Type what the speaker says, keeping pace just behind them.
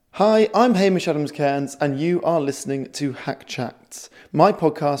Hi, I'm Hamish Adams-Cairns and you are listening to Hack Chats, my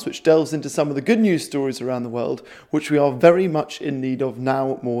podcast which delves into some of the good news stories around the world, which we are very much in need of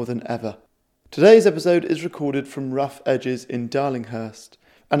now more than ever. Today's episode is recorded from Rough Edges in Darlinghurst,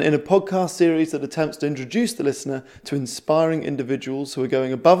 and in a podcast series that attempts to introduce the listener to inspiring individuals who are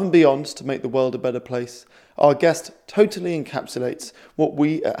going above and beyond to make the world a better place, our guest totally encapsulates what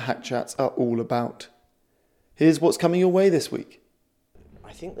we at Hack Chats are all about. Here's what's coming your way this week.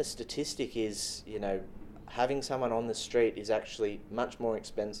 I think the statistic is, having someone on the street is actually much more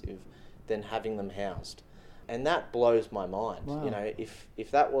expensive than having them housed. And that blows my mind. Wow.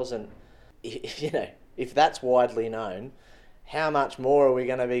 If that wasn't, if that's widely known, how much more are we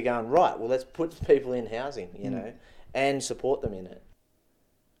going to be going, right, well, let's put people in housing, and support them in it.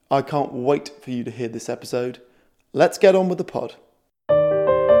 I can't wait for you to hear this episode. Let's get on with the pod.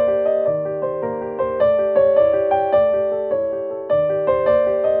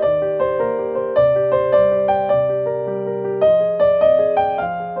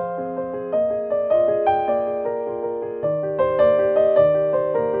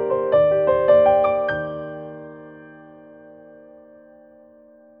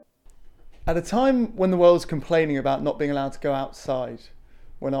 At a time when the world's complaining about not being allowed to go outside,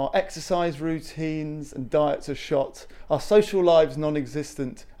 when our exercise routines and diets are shot, our social lives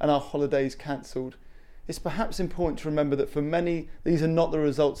non-existent and our holidays cancelled, it's perhaps important to remember that for many, these are not the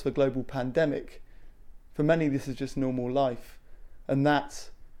results of a global pandemic. For many, this is just normal life. And that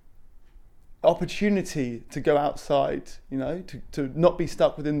opportunity to go outside, to not be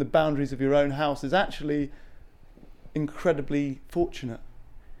stuck within the boundaries of your own house is actually incredibly fortunate.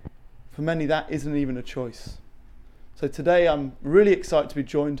 For many, that isn't even a choice. So today I'm really excited to be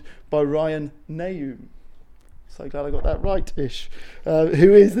joined by Ryan Nayum. So glad I got that right-ish.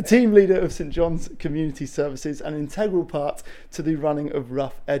 Who is the team leader of St John's Community Services and an integral part to the running of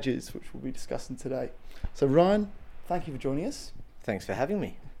Rough Edges, which we'll be discussing today. So Ryan, thank you for joining us. Thanks for having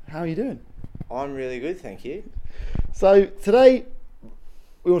me. How are you doing? I'm really good, thank you. So today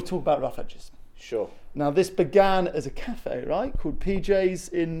we want to talk about Rough Edges. Sure. Now, this began as a cafe, right, called PJ's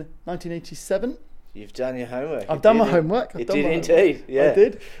in 1987. You've done your homework. I've done my homework. You did indeed, yeah. I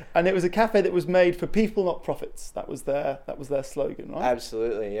did. And it was a cafe that was made for people, not profits. That was their slogan, right?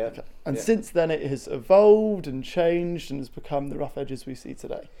 Absolutely, yeah. Okay. And yeah. Since then it has evolved and changed and has become the Rough Edges we see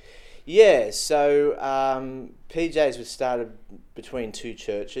today. Yeah, so PJ's was started between two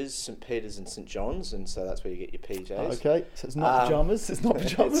churches, St Peter's and St John's, and so that's where you get your PJ's. Okay, so it's not pyjamas. It's not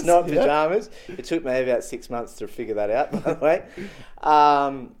pyjamas. It's not pyjamas. Yeah. It took me about 6 months to figure that out, by the way.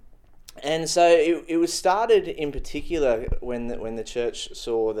 And so it was started in particular when the church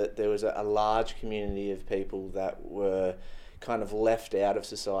saw that there was a large community of people that were kind of left out of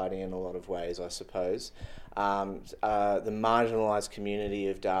society in a lot of ways, I suppose. The marginalised community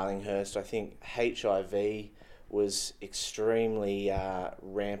of Darlinghurst, I think HIV was extremely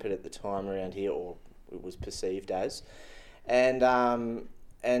rampant at the time around here, or it was perceived as. And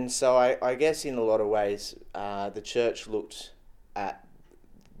so I guess in a lot of ways the church looked at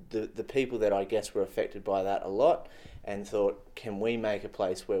the people that I guess were affected by that a lot and thought, can we make a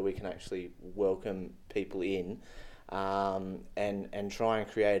place where we can actually welcome people in and try and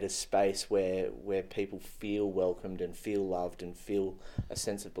create a space where people feel welcomed and feel loved and feel a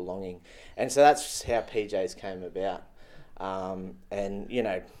sense of belonging. And so that's how PJ's came about. And,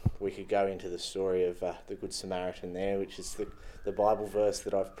 we could go into the story of the Good Samaritan there, which is the Bible verse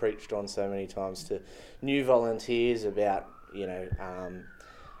that I've preached on so many times to new volunteers about,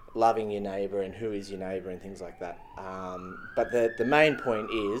 loving your neighbour and who is your neighbour and things like that. But the main point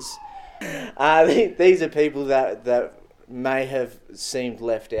is these are people that may have seemed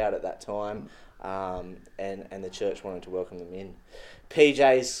left out at that time, and the church wanted to welcome them in.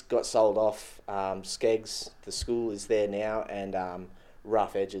 PJ's got sold off. Skeggs, the school, is there now, and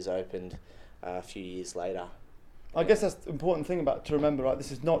Rough Edges opened a few years later. I guess that's the important thing to remember, right?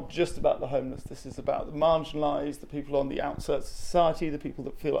 This is not just about the homeless. This is about the marginalised, the people on the outskirts of society, the people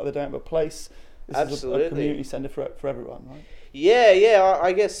that feel like they don't have a place. This Absolutely. is a community centre for everyone, right? Yeah.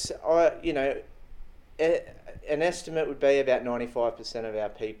 I guess an estimate would be about 95% of our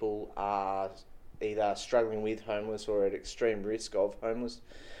people are either struggling with homeless or at extreme risk of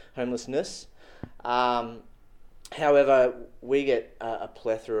homelessness. However, we get a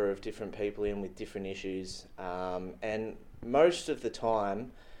plethora of different people in with different issues, and most of the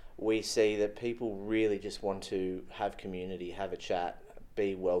time we see that people really just want to have community, have a chat,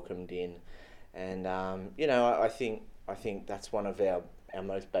 be welcomed in, and I think that's one of our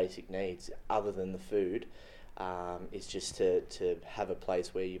most basic needs, other than the food, is just to have a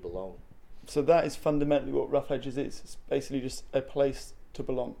place where you belong. So that is fundamentally what Rough Edges is. It's basically just a place to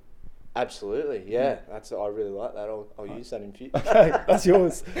belong. Absolutely, yeah. I really like that. I'll use that in future. Okay, that's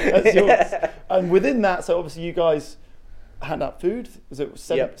yours. That's yours. And within that, so obviously you guys hand out food. Was it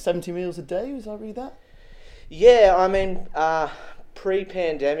 70 meals a day? Was I read that? Yeah, I mean,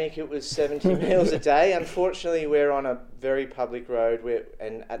 pre-pandemic it was 70 meals a day. Unfortunately, we're on a very public road,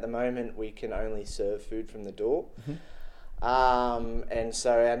 and at the moment we can only serve food from the door. And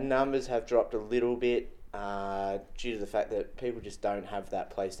so our numbers have dropped a little bit due to the fact that people just don't have that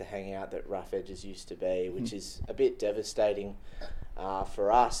place to hang out that Rough Edges used to be, which is a bit devastating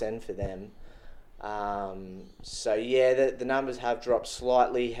for us and for them. So yeah, the numbers have dropped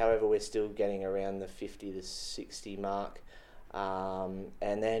slightly. However, we're still getting around the 50 to 60 mark. And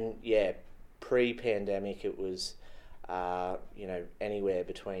then, yeah, pre-pandemic it was, anywhere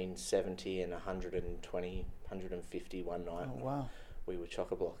between 70 and 120, 150 one night. Oh, wow. We were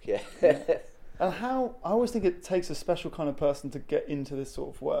chock-a-block, yeah. And I always think it takes a special kind of person to get into this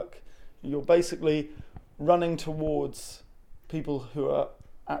sort of work. You're basically running towards people who are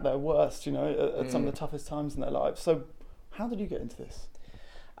at their worst, at some of the toughest times in their lives. So how did you get into this?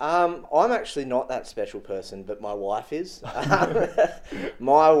 I'm actually not that special person, but my wife is.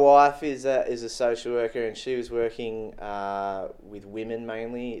 My wife is a social worker, and she was working with women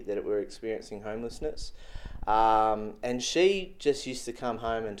mainly that were experiencing homelessness. And she just used to come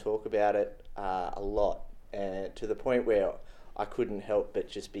home and talk about it a lot, to the point where I couldn't help but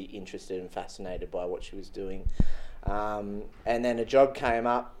just be interested and fascinated by what she was doing. And then a job came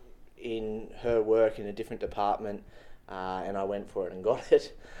up in her work in a different department, and I went for it and got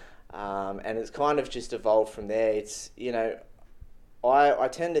it. And it's kind of just evolved from there. It's, I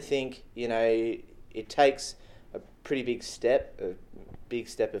tend to think, it takes a pretty big step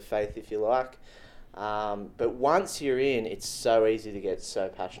of faith, if you like. But once you're in, it's so easy to get so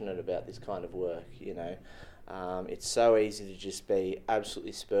passionate about this kind of work, It's so easy to just be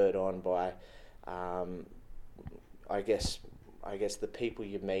absolutely spurred on by, I guess the people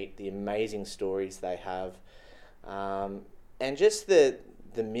you meet, the amazing stories they have, and just the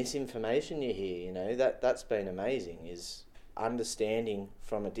misinformation you hear, that's been amazing, is understanding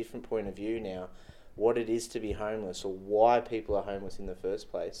from a different point of view now what it is to be homeless or why people are homeless in the first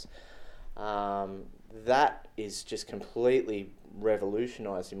place. That is just completely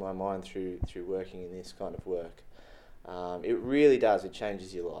revolutionised in my mind through working in this kind of work. It really does. It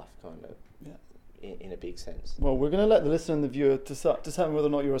changes your life, kind of, in a big sense. Well, we're going to let the listener and the viewer determine whether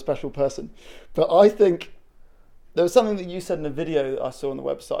or not you're a special person. But I think there was something that you said in a video that I saw on the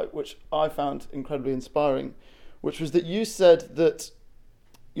website, which I found incredibly inspiring, which was that you said that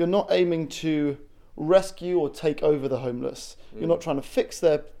you're not aiming to rescue or take over the homeless. You're not trying to fix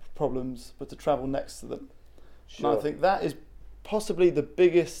their problems, but to travel next to them. Sure. And I think that is possibly the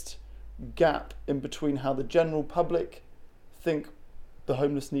biggest gap in between how the general public think the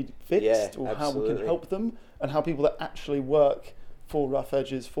homeless need fixed, or how we can help them, and how people that actually work for Rough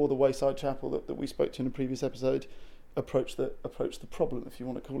Edges, for the Wayside Chapel that we spoke to in a previous episode, approach the problem, if you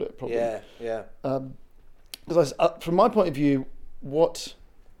want to call it a problem. Yeah. Because from my point of view, what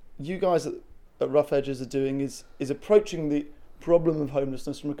you guys at Rough Edges are doing is approaching the problem of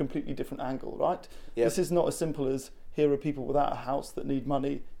homelessness from a completely different angle, right? Yep. This is not as simple as, here are people without a house that need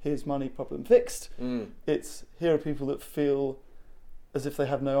money, here's money, problem fixed. It's, here are people that feel as if they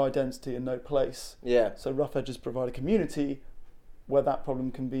have no identity and no place. Yeah. So Rough Edges provide a community where that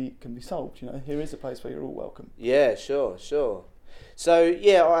problem can be solved. Here is a place where you're all welcome. Yeah, sure. So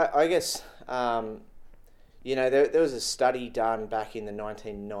yeah, I guess there was a study done back in the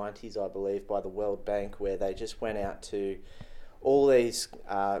 1990s, I believe, by the World Bank, where they just went out to all these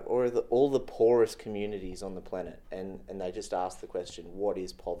all the poorest communities on the planet, and they just asked the question, what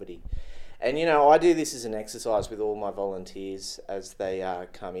is poverty? And I do this as an exercise with all my volunteers as they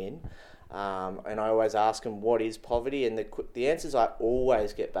come in, and I always ask them, what is poverty? And the answers I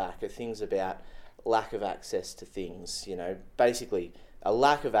always get back are things about lack of access to things, basically a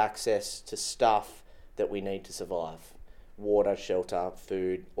lack of access to stuff that we need to survive: water, shelter,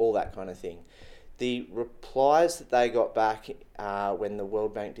 food, all that kind of thing. The replies that they got back when the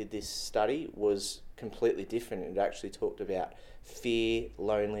World Bank did this study was completely different. It actually talked about fear,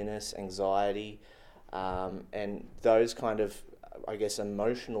 loneliness, anxiety, and those kind of, I guess,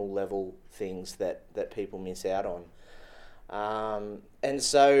 emotional level things that people miss out on. And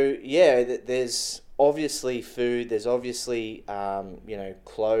so, yeah, there's obviously food, there's obviously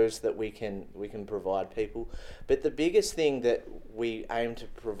clothes that we can provide people, but the biggest thing that we aim to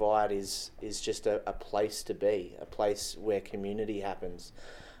provide is just a place to be, a place where community happens,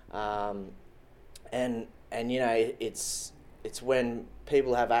 and it's when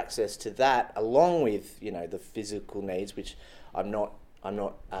people have access to that, along with the physical needs, which I'm not I'm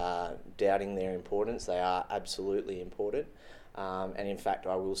not doubting their importance. They are absolutely important. And in fact,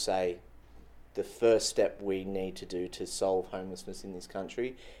 I will say the first step we need to do to solve homelessness in this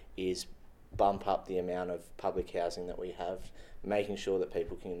country is bump up the amount of public housing that we have, making sure that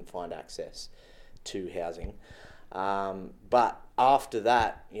people can find access to housing. But after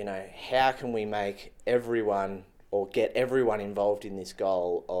that, how can we make everyone or get everyone involved in this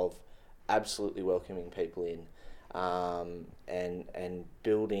goal of absolutely welcoming people in, and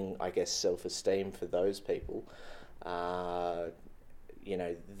building, I guess, self-esteem for those people? That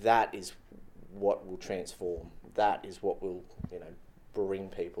is what will transform. That is what will, bring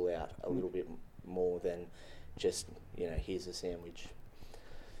people out a little bit more than just, here's a sandwich.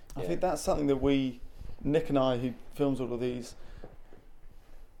 I think that's something that Nick and I, who films all of these,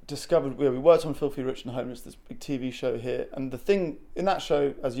 discovered. We worked on Filthy Rich and Homeless, this big TV show here, and the thing in that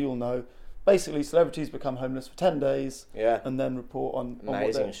show, as you all know, basically celebrities become homeless for 10 days and then report on what they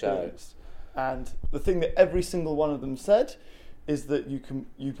experienced. And the thing that every single one of them said is that you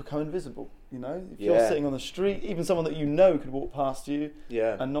become invisible. If you're sitting on the street, even someone that could walk past you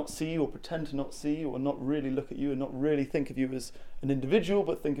and not see you, or pretend to not see you, or not really look at you, and not really think of you as an individual,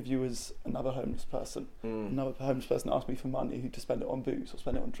 but think of you as another homeless person. Another homeless person asked me for money, to spend it on booze or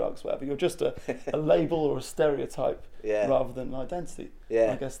spend it on drugs, whatever. You're just a label or a stereotype rather than an identity.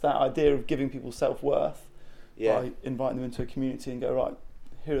 I guess that idea of giving people self-worth by inviting them into a community and go, right,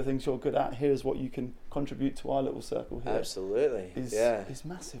 here are things you're good at, here's what you can contribute to our little circle here. Absolutely. Is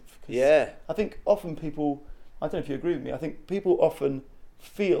massive. I think often people, I don't know if you agree with me, I think people often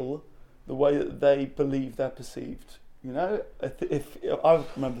feel the way that they believe they're perceived. If I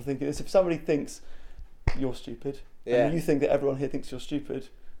remember thinking this, if somebody thinks you're stupid, and you think that everyone here thinks you're stupid,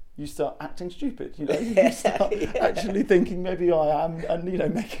 you start acting stupid, you start actually thinking maybe I am, and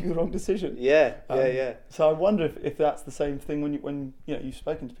making the wrong decision. So I wonder if that's the same thing when you've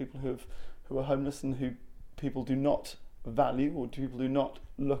spoken to people who are homeless and who people do not value, or people do not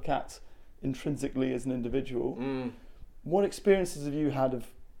look at intrinsically as an individual. What experiences have you had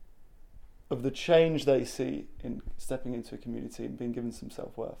of the change they see in stepping into a community and being given some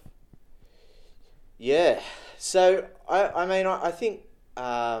self-worth? So I think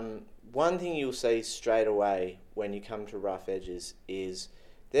one thing you'll see straight away when you come to Rough Edges is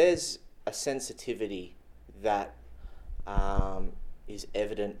there's a sensitivity that is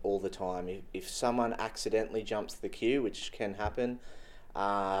evident all the time. If someone accidentally jumps the queue, which can happen,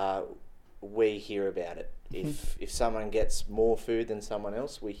 we hear about it. If someone gets more food than someone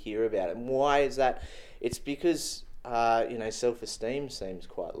else, we hear about it. And why is that? It's because self-esteem seems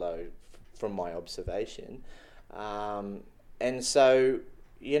quite low from my observation. And so,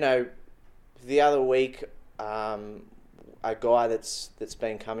 the other week, a guy that's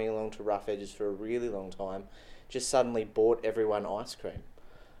been coming along to Rough Edges for a really long time just suddenly bought everyone ice cream.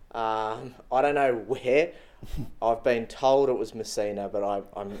 I don't know where. I've been told it was Messina, but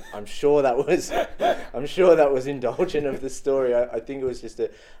I'm sure that was indulgent of the story. I think it was just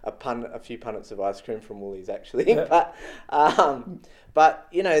a few punnets of ice cream from Woolies, actually. But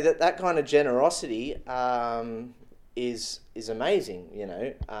that kind of generosity is amazing,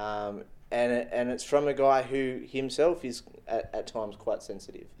 and it's from a guy who himself is at times quite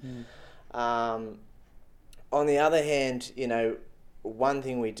sensitive. On the other hand, one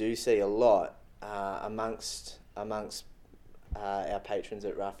thing we do see a lot amongst our patrons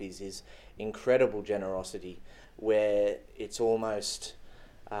at Roughies is incredible generosity, where it's almost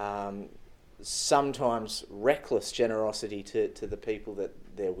sometimes reckless generosity to the people that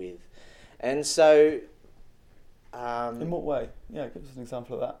they're with. And so... in what way? Give us an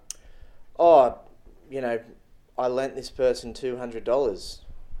example of that. I lent this person $200.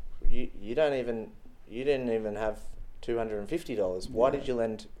 You didn't even have $250. Why did you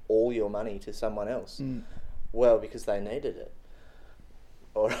lend all your money to someone else? Well, because they needed it.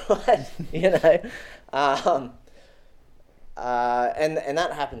 All right, and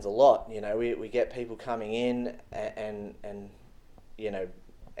that happens a lot. We get people coming in and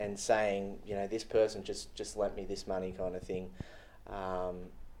saying, this person just lent me this money, kind of thing.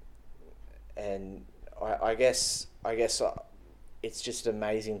 And I guess it's just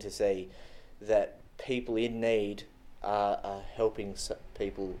amazing to see that people in need are helping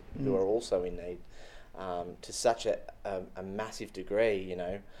people who are also in need to such a massive degree.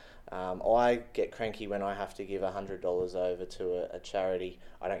 I get cranky when I have to give $100 over to a charity.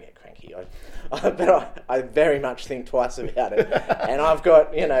 I don't get cranky, but I very much think twice about it. And I've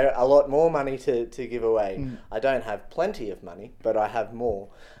got a lot more money to give away. I don't have plenty of money, but I have more.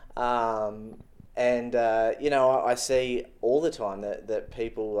 And, I see all the time that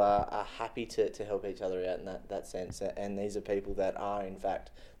people are happy to help each other out in that sense. And these are people that are, in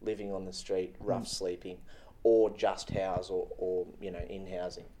fact, living on the street, rough sleeping, or just housed or in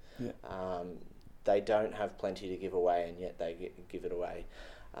housing. Yeah. They don't have plenty to give away, and yet they give it away.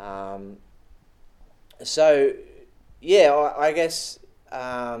 I guess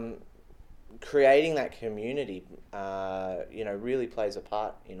creating that community, really plays a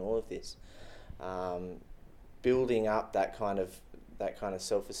part in all of this. Building up that kind of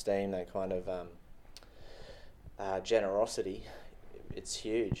self-esteem, that kind of generosity, it's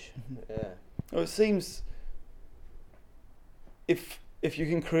huge. Yeah. Well, it seems if you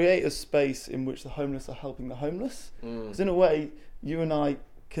can create a space in which the homeless are helping the homeless, because in a way you and I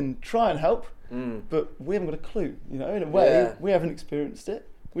can try and help, but we haven't got a clue. In a way, we haven't experienced it.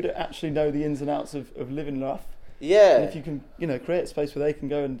 We don't actually know the ins and outs of living life. Yeah. And if you can, create a space where they can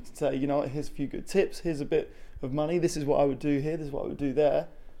go and say, here's a few good tips, here's a bit of money, this is what I would do here, this is what I would do there.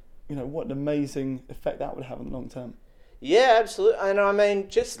 What an amazing effect that would have on the long term. Yeah, absolutely. And I mean,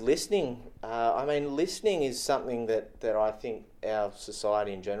 just listening. Listening is something that I think our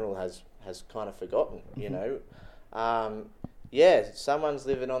society in general has kind of forgotten. Someone's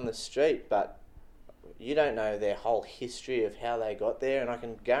living on the street, but you don't know their whole history of how they got there, and I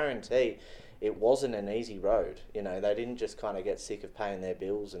can guarantee it wasn't an easy road. They didn't just kind of get sick of paying their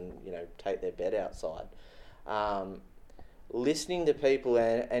bills and, take their bed outside. Listening to people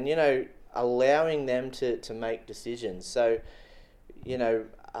and allowing them to make decisions. So, to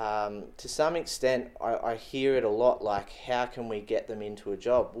some extent, I hear it a lot, like, how can we get them into a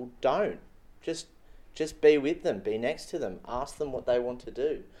job? Well, don't. Just be with them, be next to them, ask them what they want to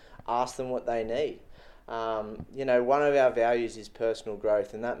do, ask them what they need. One of our values is personal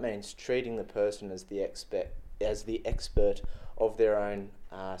growth, and that means treating the person as the expert of their own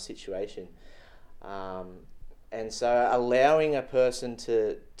situation. And so allowing a person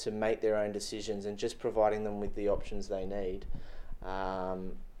to make their own decisions and just providing them with the options they need, that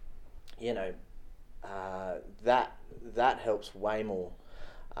helps way more.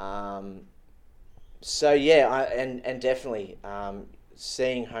 Definitely,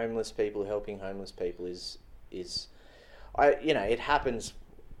 seeing homeless people, helping homeless people is it happens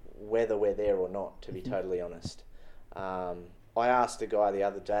whether we're there or not, to be totally honest. I asked a guy the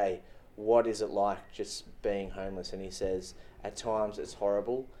other day, what is it like just being homeless? And he says, at times it's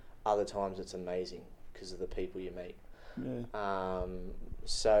horrible, other times it's amazing because of the people you meet. Yeah.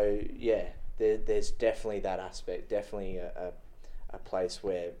 There's definitely that aspect, definitely a place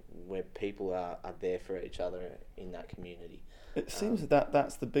where people are there for each other in that community. It seems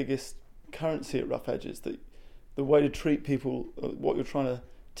that's the biggest currency at Rough Edges, that the way to treat people, what you're trying to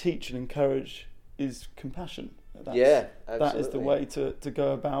teach and encourage, is compassion. Absolutely. That is the way to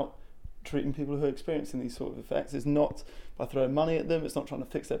go about treating people who are experiencing these sort of effects. It's not by throwing money at them, it's not trying to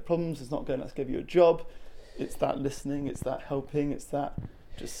fix their problems, it's not going, let's give you a job. It's that listening, it's that helping, it's that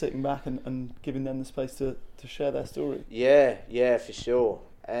just sitting back and giving them the space to share their story. Yeah, for sure.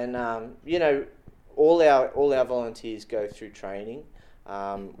 And all our volunteers go through training.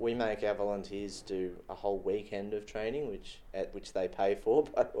 We make our volunteers do a whole weekend of training, which they pay for,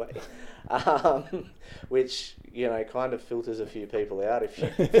 by the way, which kind of filters a few people out, if you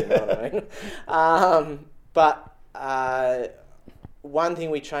know what I mean. But one thing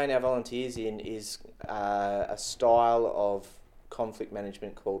we train our volunteers in is a style of conflict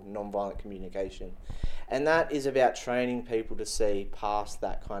management called nonviolent communication, and that is about training people to see past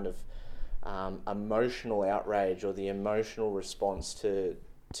that kind of emotional outrage or the emotional response to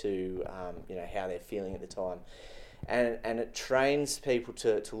how they're feeling at the time, and it trains people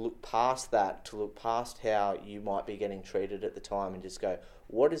to look past that, to look past how you might be getting treated at the time, and just go,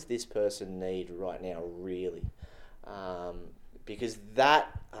 what does this person need right now, really? Because that's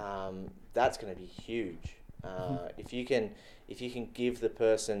going to be huge. If you can give the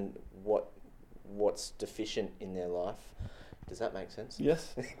person what's deficient in their life. Does that make sense?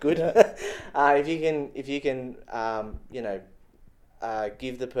 Yes. Good. Yeah. If you can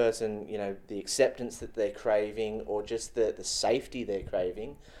give the person the acceptance that they're craving, or just the safety they're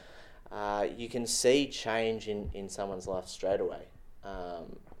craving, you can see change in someone's life straight away.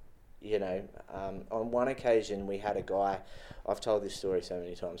 On one occasion we had a guy. I've told this story so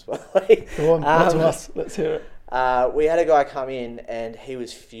many times, by the way. Go on, not to us. Let's hear it. We had a guy come in and he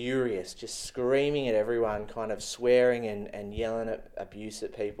was furious, just screaming at everyone, kind of swearing and yelling at abuse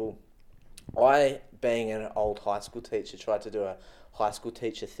at people. I, being an old high school teacher, tried to do a high school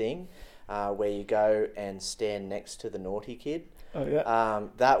teacher thing where you go and stand next to the naughty kid. Oh, yeah.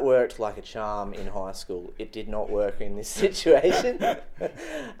 That worked like a charm in high school. It did not work in this situation.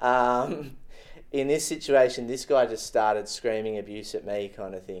 in this situation, this guy just started screaming abuse at me,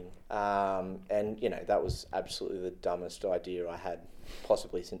 kind of thing. And that was absolutely the dumbest idea I had,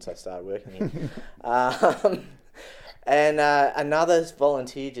 possibly since I started working here. And another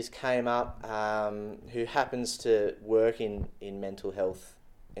volunteer just came up who happens to work in mental health,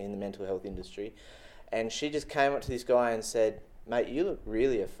 in the mental health industry, and she just came up to this guy and said, "Mate, you look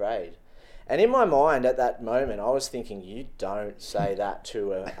really afraid." And in my mind at that moment, I was thinking, you don't say that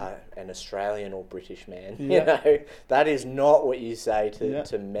to an Australian or British man. Yeah. That is not what you say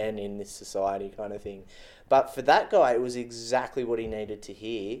to men in this society, kind of thing. But for that guy, it was exactly what he needed to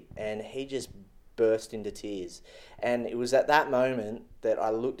hear, and he just burst into tears. And it was at that moment that I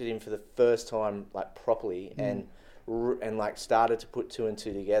looked at him for the first time, like, properly, and like started to put two and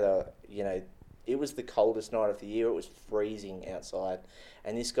two together. It was the coldest night of the year. It was freezing outside,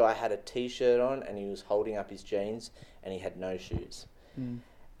 and this guy had a t-shirt on, and he was holding up his jeans, and he had no shoes.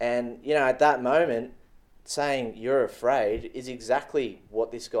 And at that moment, saying you're afraid is exactly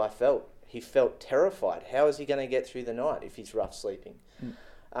what this guy felt. He felt terrified. How is he going to get through the night if he's rough sleeping?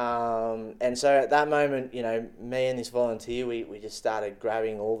 And so at that moment, me and this volunteer, we just started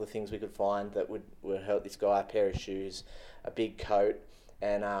grabbing all the things we could find that would help this guy: a pair of shoes, a big coat,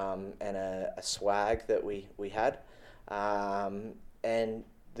 and a swag that we had. And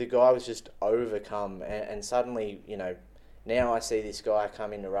the guy was just overcome. And suddenly, now I see this guy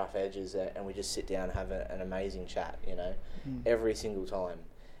come into Rough Edges, and we just sit down and have an amazing chat, every single time.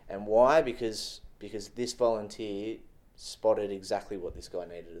 And why? Because this volunteer spotted exactly what this guy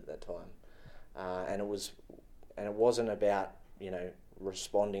needed at that time, and it wasn't about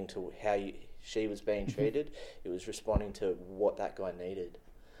responding to how she was being treated. It was responding to what that guy needed.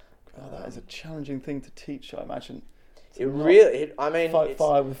 That is a challenging thing to teach, I imagine. Fight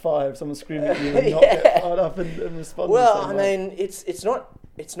fire with fire. If someone's screaming at you and not get fired up and respond. Well, it's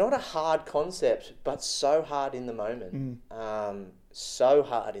not a hard concept, but so hard in the moment. So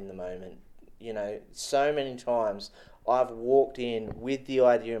hard in the moment. So many times I've walked in with the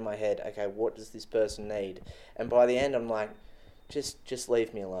idea in my head, okay, what does this person need? And by the end, I'm like, just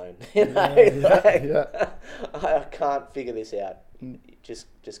leave me alone. I can't figure this out.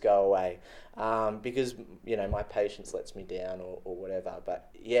 Just go away. Because, my patience lets me down or whatever.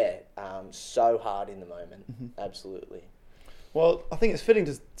 But so hard in the moment. Absolutely. Well, I think it's fitting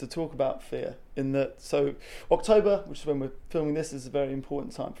to talk about fear in that. So October, which is when we're filming this, is a very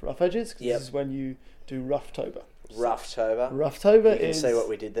important time for Rough Edges, because this is when you do Roughtober. Roughtober you can see what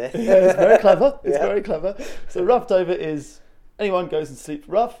we did there. Yeah, it's very clever. It's very clever. So Roughtober is anyone goes and sleeps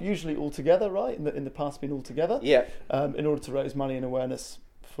rough, usually all together, right? In the past, been all together. Yeah. In order to raise money and awareness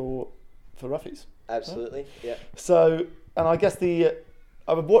for roughies. Absolutely. Right? Yeah. So, and I guess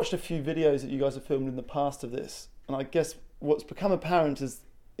I've watched a few videos that you guys have filmed in the past of this, and I guess what's become apparent is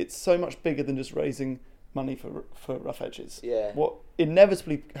it's so much bigger than just raising money for Rough Edges. Yeah. What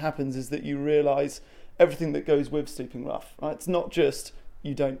inevitably happens is that you realise everything that goes with sleeping rough, right? It's not just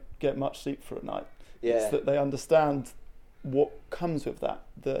you don't get much sleep for a night. Yeah. It's that they understand what comes with that,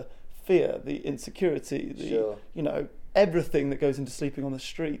 the fear, the insecurity, everything that goes into sleeping on the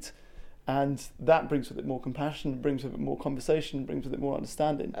street. And that brings with it more compassion, brings with it more conversation, brings with it more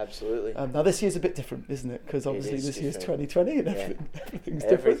understanding. Absolutely. Now this year's a bit different, isn't it? Because obviously this year's 2020 and everything's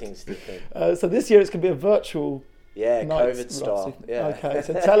different. Everything's different. So this year it's going to be a virtual COVID style. Yeah. Okay,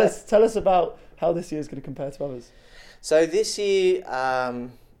 so tell us about how this year is going to compare to others. So this year,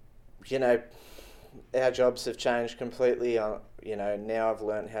 our jobs have changed completely. Now I've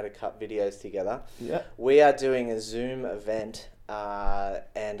learned how to cut videos together. Yeah. We are doing a Zoom event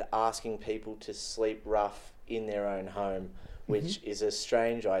and asking people to sleep rough in their own home, which is a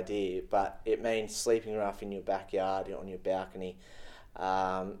strange idea, but it means sleeping rough in your backyard, on your balcony.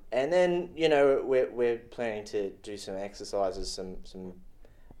 And then, we're planning to do some exercises, some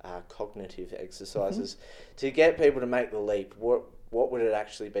cognitive exercises to get people to make the leap. What would it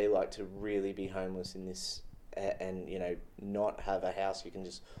actually be like to really be homeless in this and not have a house you can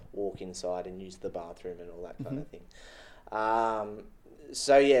just walk inside and use the bathroom and all that kind of thing.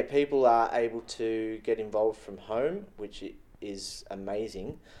 People are able to get involved from home, which is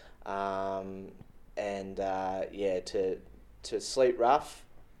amazing, to sleep rough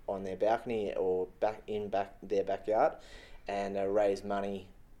on their balcony or their backyard, and raise money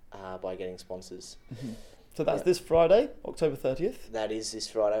by getting sponsors. So that's this Friday, October 30th. That is this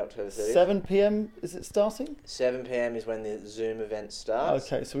Friday, October 30th. 7 p.m. is it starting? 7 p.m. is when the Zoom event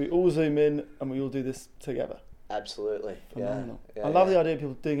starts. Okay, so we all Zoom in and we all do this together. Absolutely. Phenomenal. Yeah, I love the idea of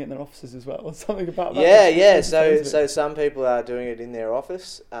people doing it in their offices as well. Something about that. Yeah. So some people are doing it in their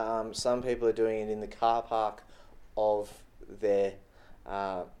office. Some people are doing it in the car park of their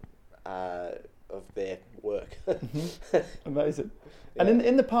their work. Amazing. Yeah. And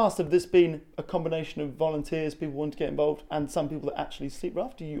in the past, have this been a combination of volunteers, people wanting to get involved, and some people that actually sleep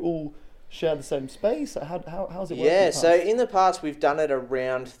rough? Do you all share the same space? How's it work? Yeah, so in the past we've done it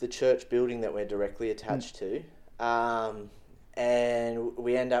around the church building that we're directly attached to. And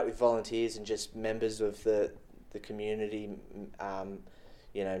we end up with volunteers and just members of the community,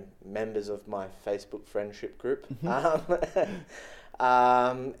 members of my Facebook friendship group.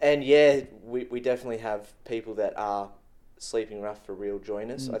 And yeah, we definitely have people that are sleeping rough for real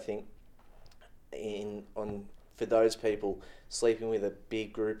join us. I think for those people, sleeping with a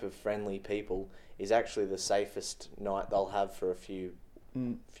big group of friendly people is actually the safest night they'll have for a few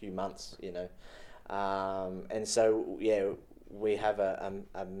months, and so yeah, we have a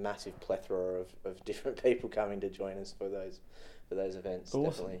massive plethora of different people coming to join us for those events. Awesome.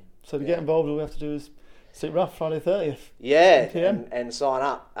 Definitely. So to get involved, all we have to do is sleep rough Friday 30th. Yeah, 10 PM. and sign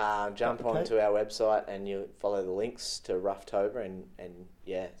up. Jump onto our website and you follow the links to Roughtober and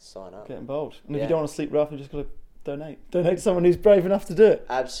yeah, sign up. Get involved. And if you don't want to sleep rough, you just got to donate to someone who's brave enough to do it.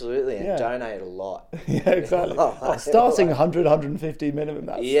 Absolutely, and donate a lot. Yeah, exactly. Starting 100, 150 minimum.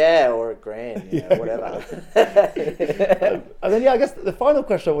 That's... Yeah, or $1,000, whatever. And then I guess the final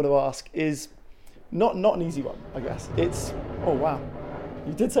question I want to ask is not an easy one. I guess it's wow,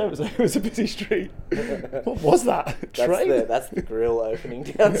 you did say it was a busy street. What was that? That's the grill opening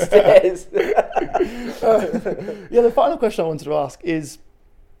downstairs. The final question I wanted to ask is,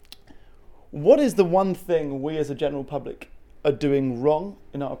 what is the one thing we as a general public are doing wrong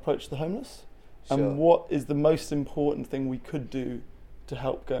in our approach to the homeless? Sure. And what is the most important thing we could do to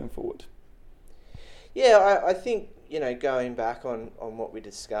help going forward? Yeah, I think, going back on what we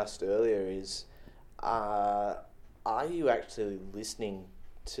discussed earlier is, are you actually listening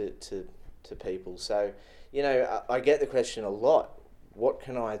to people? So, I get the question a lot, what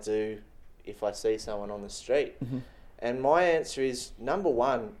can I do if I see someone on the street? And my answer is, number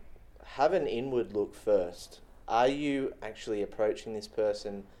one, have an inward look first. Are you actually approaching this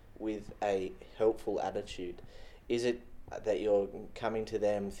person with a helpful attitude? Is it that you're coming to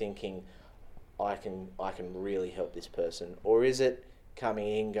them thinking, I can really help this person? Or is it coming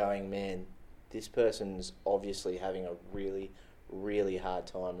in going, man, this person's obviously having a really, really hard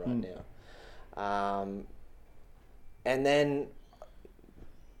time right now? And then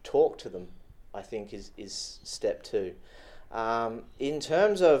talk to them, I think is step two. In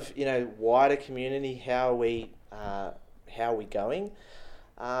terms of wider community, how are we going?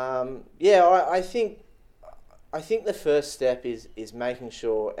 I think the first step is making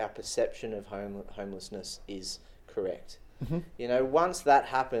sure our perception of homelessness is correct. Once that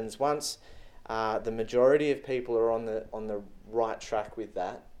happens, once the majority of people are on the right track with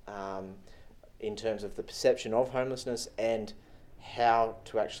that, in terms of the perception of homelessness and how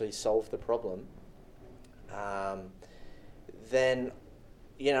to actually solve the problem, then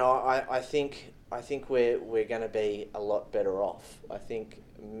I think we're going to be a lot better off. I think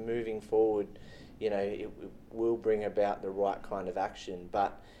moving forward, it will bring about the right kind of action.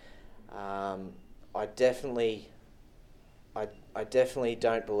 But I definitely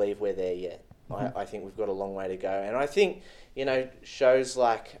don't believe we're there yet. I think we've got a long way to go, and I think shows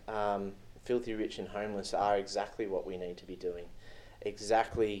like Filthy Rich and Homeless are exactly what we need to be doing.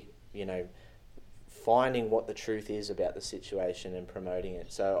 Exactly, finding what the truth is about the situation and promoting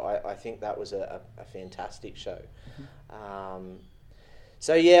it. So I think that was a fantastic show. I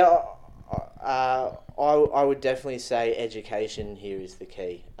would definitely say education here is the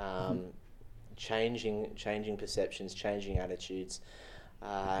key. Changing perceptions, changing attitudes,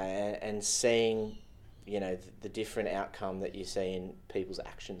 and seeing, the different outcome that you see in people's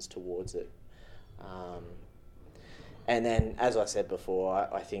actions towards it. And then, as I said before,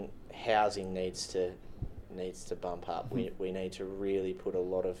 I think housing needs to bump up. We need to really put a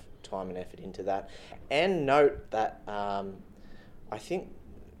lot of time and effort into that. And note that I think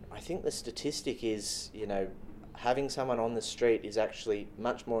the statistic is, having someone on the street is actually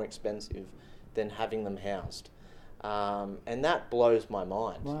much more expensive than having them housed. And that blows my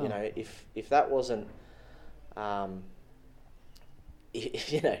mind. Wow. If that wasn't,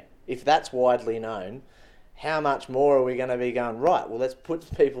 if that's widely known, how much more are we going to be going, right, well, let's put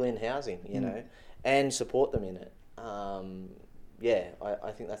people in housing, and support them in it. I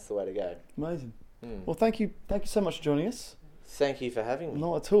think that's the way to go. Amazing. Well, thank you so much for joining us. Thank you for having me.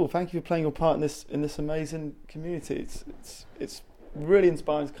 Not at all. Thank you for playing your part in this amazing community. It's really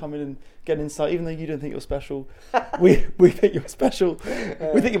inspiring to come in and get an insight. Even though you don't think you're special, we think you're special.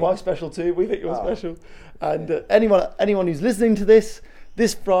 We think your wife's special too. We think you're special. And anyone who's listening to this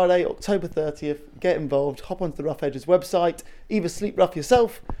Friday, October 30th, get involved. Hop onto the Rough Edges website. Either sleep rough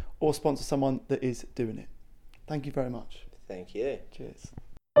yourself or sponsor someone that is doing it. Thank you very much. Thank you. Cheers.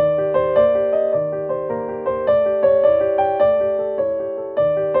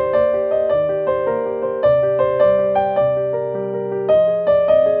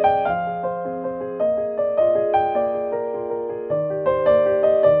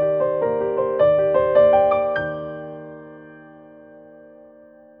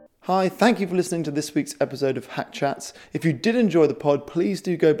 Hi, thank you for listening to this week's episode of Hack Chats. If you did enjoy the pod, please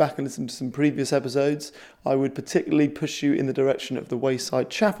do go back and listen to some previous episodes. I would particularly push you in the direction of the Wayside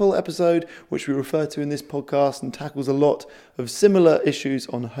Chapel episode, which we refer to in this podcast and tackles a lot of similar issues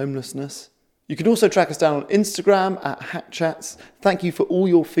on homelessness. You can also track us down on Instagram at Hack Chats. Thank you for all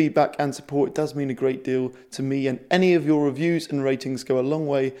your feedback and support. It does mean a great deal to me, and any of your reviews and ratings go a long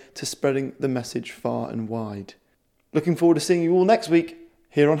way to spreading the message far and wide. Looking forward to seeing you all next week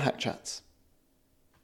here on Hack Chats.